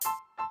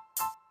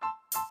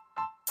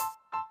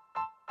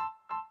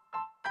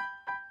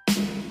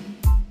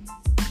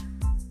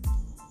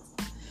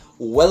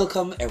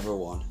Welcome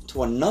everyone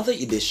to another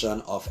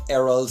edition of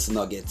Errol's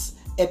Nuggets,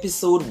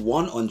 episode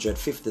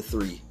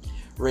 153,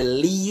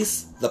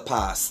 Release the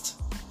Past.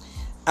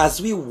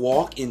 As we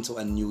walk into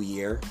a new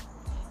year,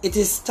 it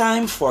is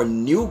time for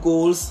new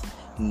goals,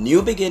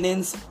 new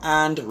beginnings,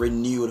 and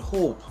renewed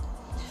hope.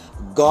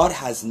 God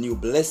has new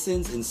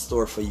blessings in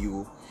store for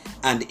you,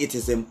 and it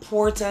is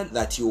important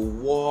that you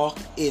walk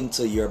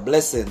into your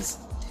blessings.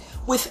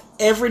 With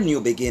every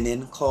new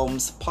beginning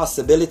comes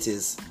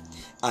possibilities.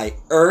 I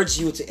urge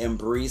you to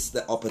embrace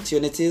the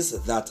opportunities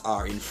that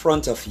are in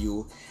front of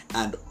you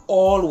and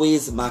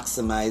always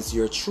maximize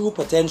your true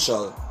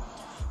potential.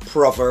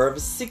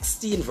 Proverbs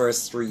 16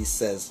 verse 3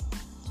 says,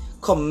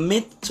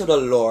 "Commit to the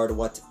Lord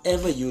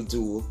whatever you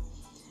do,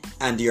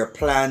 and your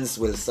plans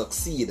will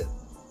succeed."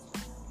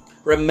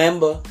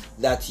 Remember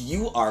that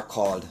you are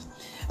called,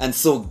 and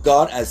so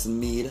God has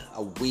made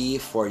a way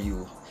for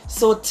you.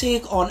 So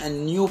take on a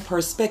new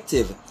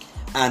perspective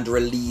and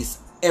release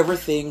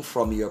everything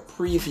from your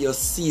previous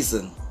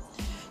season.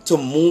 To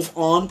move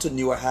on to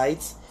newer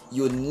heights,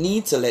 you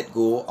need to let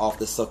go of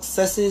the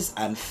successes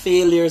and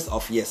failures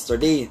of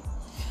yesterday.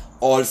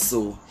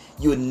 Also,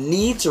 you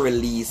need to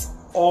release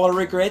all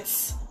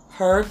regrets,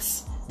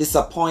 hurts,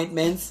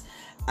 disappointments,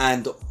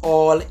 and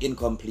all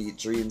incomplete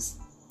dreams.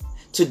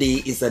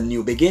 Today is a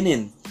new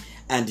beginning,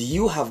 and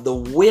you have the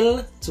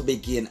will to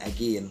begin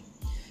again.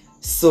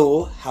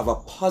 So have a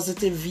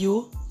positive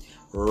view,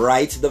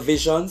 write the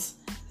visions,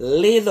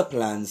 lay the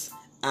plans,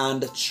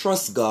 and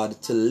trust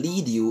God to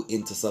lead you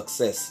into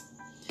success.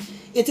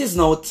 It is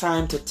now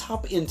time to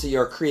tap into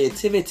your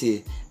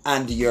creativity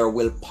and your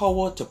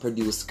willpower to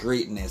produce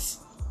greatness.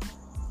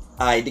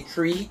 I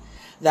decree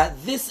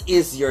that this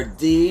is your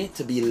day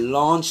to be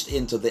launched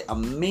into the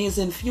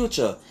amazing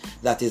future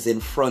that is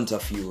in front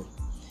of you.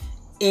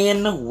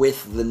 In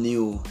with the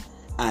new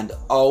and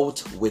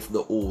out with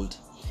the old.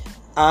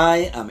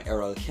 I am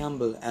Errol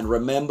Campbell, and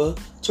remember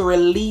to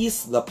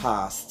release the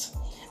past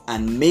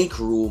and make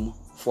room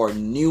for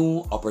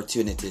new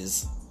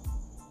opportunities.